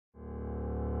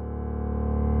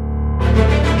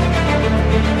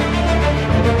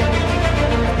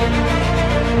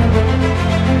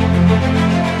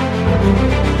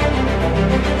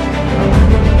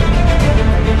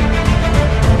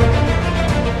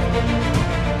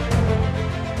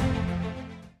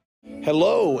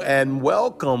Hello and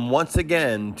welcome once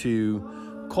again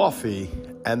to Coffee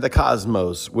and the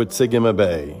Cosmos with Sigma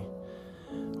Bay.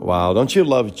 Wow, don't you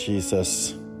love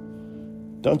Jesus?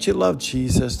 Don't you love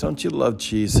Jesus? Don't you love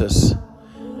Jesus?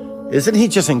 Isn't he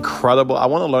just incredible? I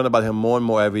want to learn about him more and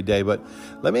more every day, but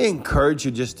let me encourage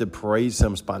you just to praise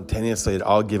him spontaneously at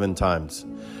all given times.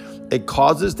 It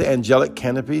causes the angelic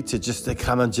canopy to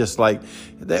kind of like,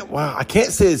 wow, I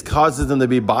can't say it causes them to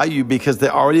be by you because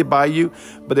they're already by you,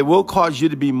 but it will cause you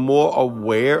to be more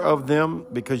aware of them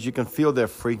because you can feel their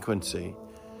frequency.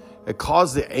 It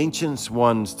causes the ancient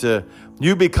ones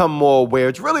you become more aware.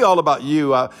 It's really all about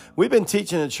you. We've been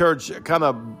teaching the church kind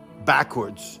of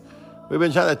backwards. We've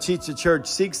been trying to teach the church,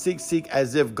 seek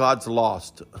as if God's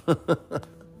lost.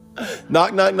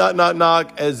 Knock, knock, knock, knock,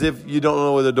 knock, as if you don't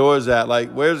know where the door is at.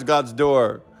 Like, where's God's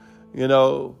door?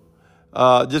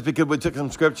 Just because we took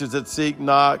some scriptures that seek,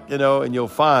 knock, and you'll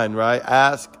find, right?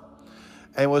 Ask.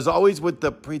 And it was always with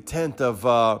the pretense of,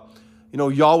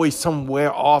 Yahweh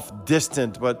somewhere off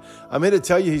distant. But I'm here to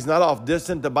tell you, he's not off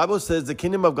distant. The Bible says the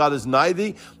kingdom of God is nigh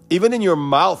thee, even in your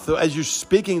mouth. As you're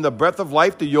speaking, the breath of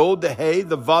life, the yod, the hey,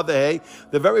 the va, the hey,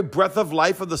 the very breath of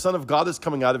life of the Son of God is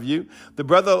coming out of you. The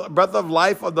breath of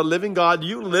life of the living God.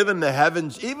 You live in the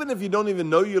heavens. Even if you don't even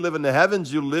know you live in the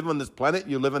heavens, you live on this planet.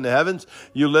 You live in the heavens.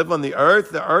 You live on the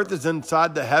earth. The earth is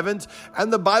inside the heavens.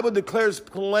 And the Bible declares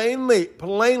plain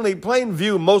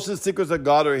view. Most of the secrets of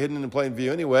God are hidden in plain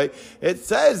view anyway. It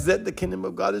says that the kingdom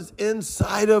of God is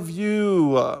inside of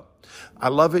you. I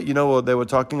love it. They were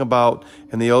talking about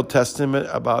in the Old Testament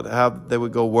about how they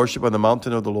would go worship on the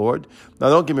mountain of the Lord. Now,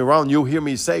 don't get me wrong. You'll hear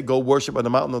me say go worship on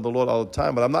the mountain of the Lord all the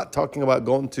time, but I'm not talking about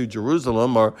going to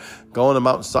Jerusalem or going to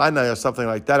Mount Sinai or something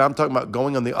like that. I'm talking about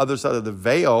going on the other side of the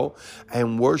veil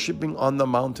and worshiping on the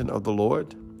mountain of the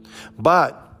Lord.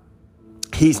 But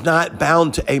he's not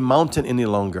bound to a mountain any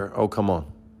longer. Oh, come on.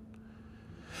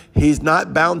 He's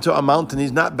not bound to a mountain.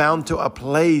 He's not bound to a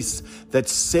place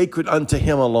that's sacred unto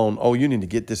him alone. Oh, you need to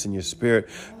get this in your spirit.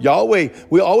 Yahweh,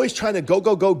 we're always trying to go,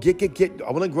 get.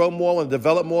 I want to grow more. I want to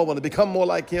develop more. I want to become more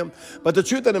like him. But the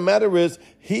truth of the matter is,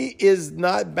 he is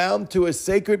not bound to a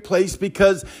sacred place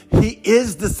because he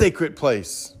is the sacred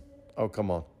place. Oh,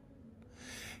 come on.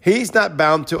 He's not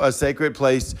bound to a sacred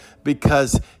place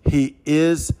because he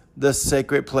is the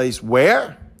sacred place.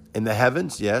 Where? In the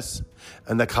heavens, yes.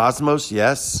 In the cosmos,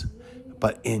 yes.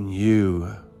 But in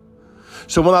you.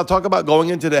 So when I talk about going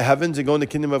into the heavens and going to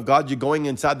the kingdom of God, you're going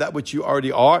inside that which you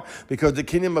already are because the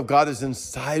kingdom of God is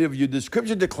inside of you. The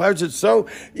scripture declares it so.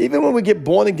 Even when we get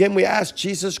born again, we ask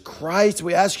Jesus Christ,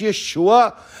 we ask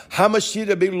Yeshua, HaMashiach,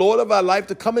 to be Lord of our life,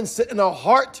 to come and sit in our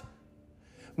heart.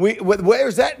 Where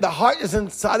is that? The heart is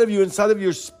inside of you, inside of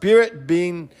your spirit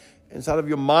being, inside of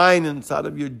your mind, inside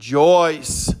of your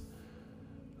joys.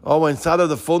 Oh, inside of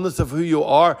the fullness of who you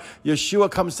are.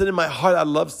 Yeshua, come sit in my heart. I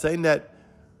love saying that.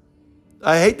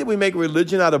 I hate that we make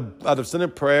religion out of sinner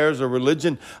prayers or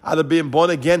religion out of being born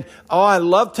again. Oh, I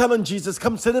love telling Jesus,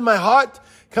 come sit in my heart.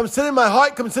 Come sit in my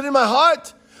heart. Come sit in my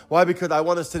heart. Why? Because I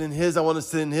want to sit in his. I want to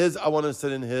sit in his. I want to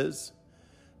sit in his.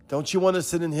 Don't you want to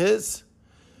sit in his?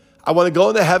 I want to go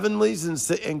in the heavenlies and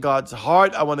sit in God's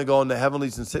heart. I want to go in the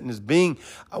heavenlies and sit in his being.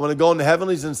 I want to go in the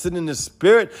heavenlies and sit in his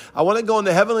spirit. I want to go in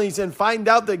the heavenlies and find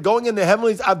out that going in the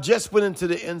heavenlies, I've just went into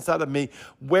the inside of me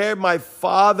where my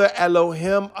Father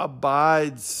Elohim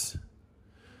abides.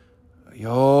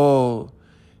 Yo,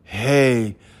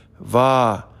 hey,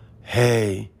 va,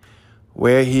 hey.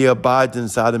 Where he abides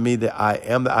inside of me, that I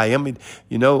am.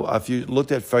 If you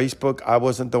looked at Facebook, I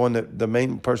wasn't the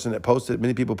main person that posted.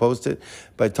 Many people posted,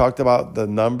 but I talked about the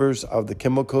numbers of the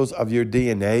chemicals of your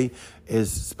DNA.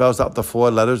 Spells out the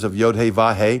 4 letters of Yod Hey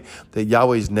Vah Hey. That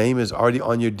Yahweh's name is already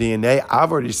on your DNA.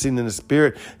 I've already seen in the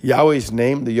spirit Yahweh's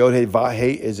name, the Yod Hey Vah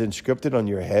Hey, is inscripted on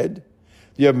your head.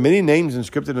 You have many names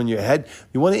inscripted on your head.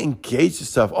 You want to engage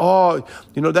yourself. Oh,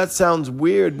 that sounds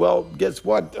weird. Well, guess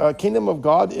what? Kingdom of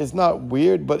God is not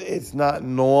weird, but it's not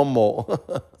normal.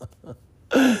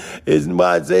 It's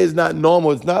not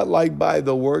normal. It's not like by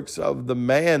the works of the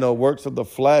man or works of the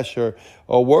flesh or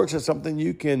works of something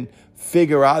you can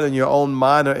figure out in your own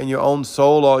mind or in your own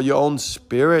soul or your own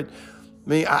spirit.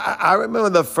 I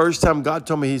remember the first time God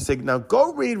told me, he said, now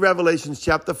go read Revelations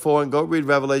chapter 4 and go read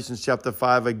Revelations chapter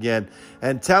 5 again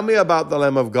and tell me about the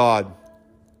Lamb of God.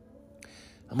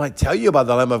 I might tell you about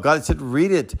the Lamb of God. I said,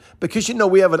 read it. Because,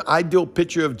 we have an ideal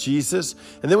picture of Jesus.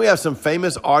 And then we have some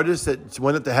famous artists that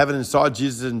went up to heaven and saw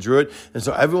Jesus and drew it. And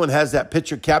so everyone has that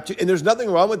picture captured. And there's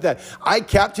nothing wrong with that. I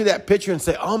capture that picture and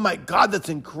say, oh my God, that's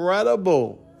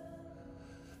incredible.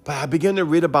 But I began to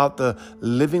read about the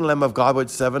living Lamb of God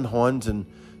with 7 horns and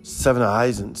 7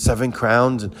 eyes and 7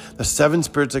 crowns and the 7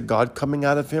 spirits of God coming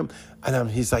out of him.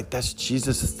 And he's like, that's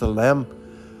Jesus, it's the Lamb.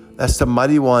 That's the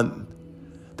mighty one.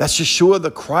 That's Yeshua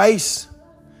the Christ.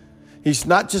 He's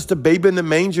not just a baby in the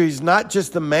manger. He's not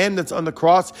just the man that's on the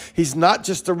cross. He's not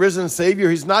just the risen Savior.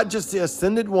 He's not just the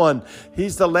ascended one.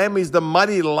 He's the Lamb. He's the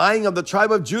mighty Lion of the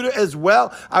tribe of Judah as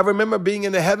well. I remember being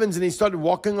in the heavens and he started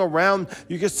walking around.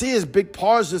 You could see his big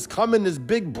paws just coming, this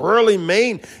big burly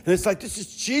mane. And it's like, this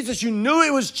is Jesus. You knew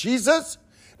it was Jesus.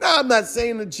 Now, I'm not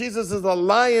saying that Jesus is a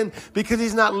lion because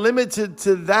he's not limited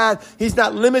to that. He's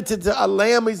not limited to a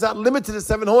lamb. He's not limited to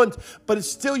 7 horns. But it's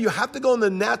still, you have to go in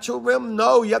the natural realm.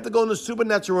 No, you have to go in the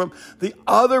supernatural realm. The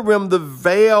other realm, the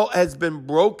veil has been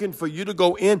broken for you to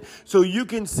go in so you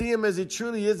can see him as he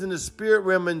truly is in the spirit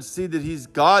realm and see that he's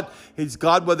God. He's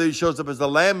God whether he shows up as the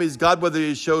lamb. He's God whether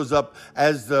he shows up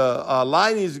as the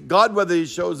lion. He's God whether he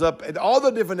shows up in all the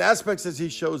different aspects as he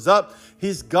shows up.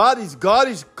 He's God. He's God.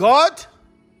 He's God.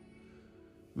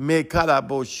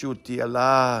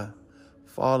 Allah.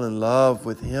 Fall in love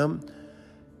with him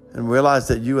and realize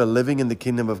that you are living in the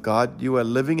kingdom of God. You are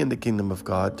living in the kingdom of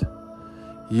God.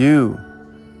 You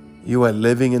are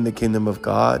living in the kingdom of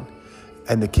God.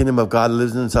 And the kingdom of God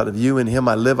lives inside of you. In him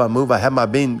I live, I move, I have my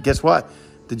being. Guess what?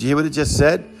 Did you hear what it just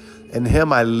said? In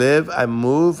him I live, I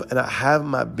move, and I have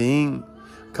my being.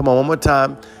 Come on, one more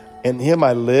time. In him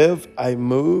I live, I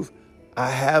move, I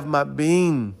have my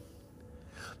being.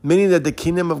 Meaning that the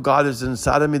kingdom of God is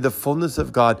inside of me, the fullness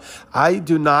of God. I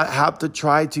do not have to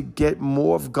try to get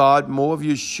more of God, more of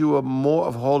Yeshua, more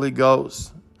of Holy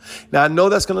Ghost. Now, I know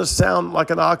that's going to sound like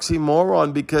an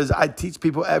oxymoron because I teach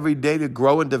people every day to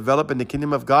grow and develop in the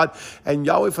kingdom of God. And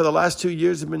Yahweh, for the last 2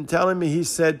 years, have been telling me, he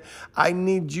said, I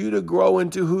need you to grow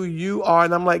into who you are.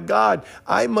 And I'm like, God,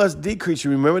 I must decrease. You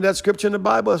remember that scripture in the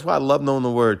Bible? That's why I love knowing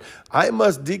the word. I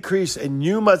must decrease and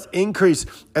you must increase.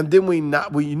 And then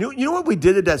you know what we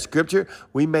did at that scripture?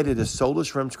 We made it a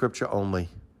soulless realm scripture only.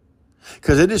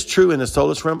 Because it is true in the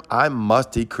soulless realm, I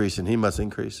must decrease and he must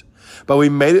increase. But we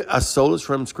made it a soulless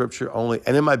realm scripture only.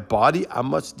 And in my body, I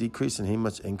must decrease and he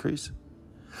must increase.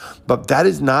 But that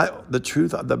is not the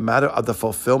truth of the matter of the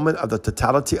fulfillment of the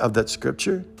totality of that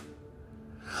scripture.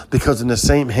 Because in the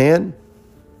same hand,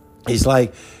 he's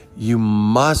like, you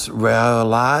must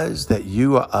realize that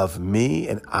you are of me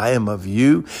and I am of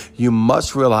you. You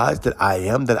must realize that I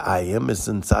am is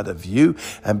inside of you.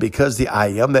 And because the I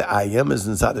am that I am is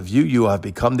inside of you, you have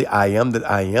become the I am that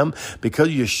I am. Because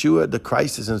Yeshua the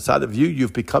Christ is inside of you,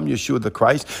 you've become Yeshua the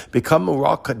Christ. Become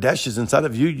Ruach Kadesh is inside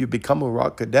of you, you become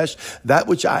Ruach Kadesh. That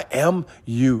which I am,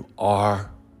 you are.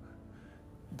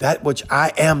 That which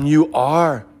I am, you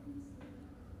are.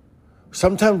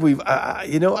 Sometimes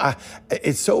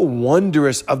it's so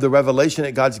wondrous of the revelation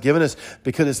that God's given us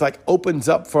because it's like opens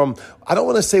up from, I don't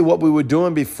want to say what we were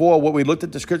doing before, what we looked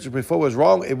at the scriptures before was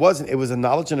wrong. It wasn't. It was a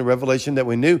knowledge and a revelation that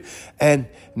we knew. And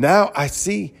now I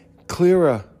see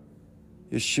clearer.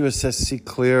 Yeshua says, see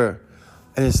clearer.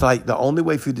 And it's like the only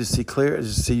way for you to see clear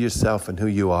is to see yourself and who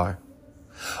you are.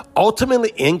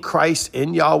 Ultimately in Christ,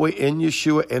 in Yahweh, in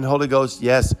Yeshua, in Holy Ghost,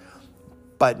 yes,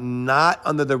 but not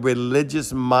under the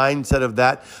religious mindset of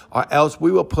that, or else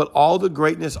we will put all the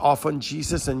greatness off on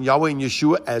Jesus and Yahweh and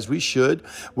Yeshua as we should.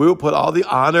 We will put all the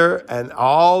honor and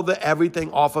all the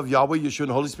everything off of Yahweh, Yeshua,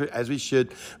 and Holy Spirit as we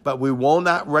should, but we will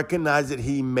not recognize that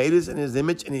he made us in his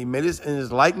image and he made us in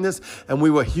his likeness, and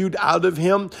we were hewed out of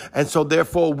him, and so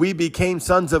therefore we became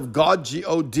sons of God,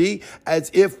 G-O-D, as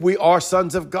if we are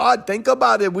sons of God. Think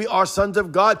about it. We are sons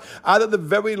of God out of the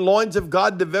very loins of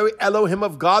God, the very Elohim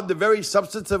of God, the very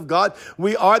substance of God.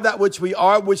 We are that which we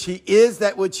are, which he is,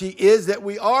 that which he is, that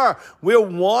we are. We're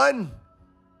one.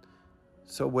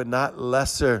 So we're not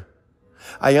lesser.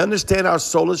 I understand our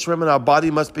soulless realm and our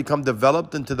body must become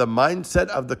developed into the mindset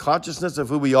of the consciousness of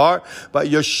who we are. But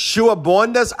Yeshua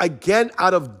born us again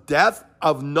out of death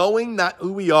of knowing not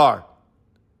who we are.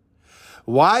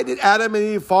 Why did Adam and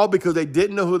Eve fall? Because they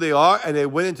didn't know who they are and they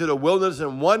went into the wilderness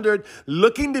and wandered,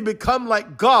 looking to become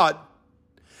like God.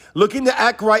 Looking to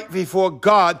act right before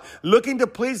God, looking to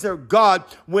please their God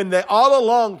when they all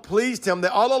along pleased him, they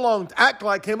all along act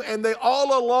like him, and they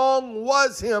all along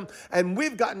was him. And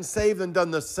we've gotten saved and done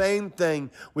the same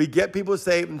thing. We get people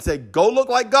saved and say, go look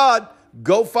like God,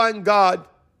 go find God,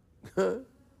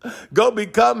 go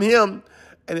become him.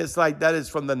 And it's like that is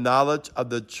from the knowledge of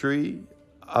the tree,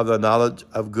 of the knowledge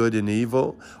of good and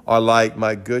evil, or like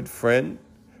my good friend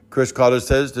Chris Carter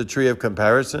says, the tree of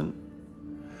comparison.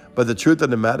 But the truth of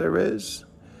the matter is,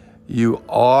 you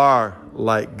are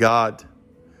like God.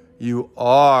 You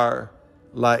are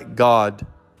like God.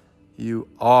 You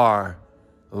are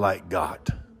like God.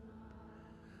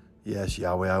 Yes,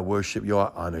 Yahweh, I worship you,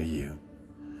 I honor you.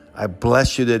 I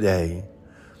bless you today.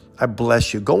 I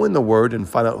bless you. Go in the Word and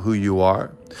find out who you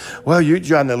are. Well, you're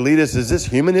trying to lead us. Is this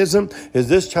humanism? Is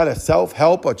this try to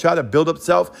self-help or try to build up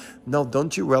self? No,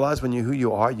 don't you realize when you're who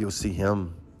you are, you'll see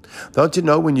Him. Don't you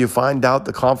know when you find out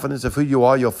the confidence of who you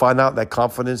are, you'll find out that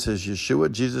confidence is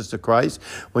Yeshua, Jesus the Christ.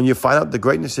 When you find out the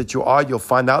greatness that you are, you'll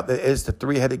find out that it's the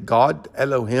three-headed God,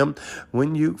 Elohim.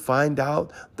 When you find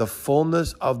out the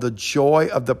fullness of the joy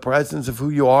of the presence of who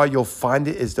you are, you'll find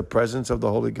it is the presence of the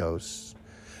Holy Ghost.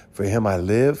 For Him I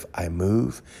live, I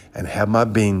move, and have my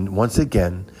being. Once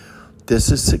again, this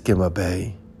is Sekima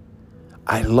Bay.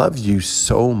 I love you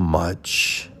so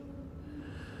much.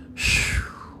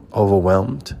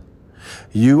 Overwhelmed.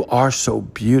 You are so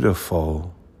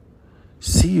beautiful.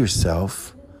 See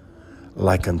yourself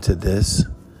like unto this.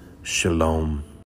 Shalom.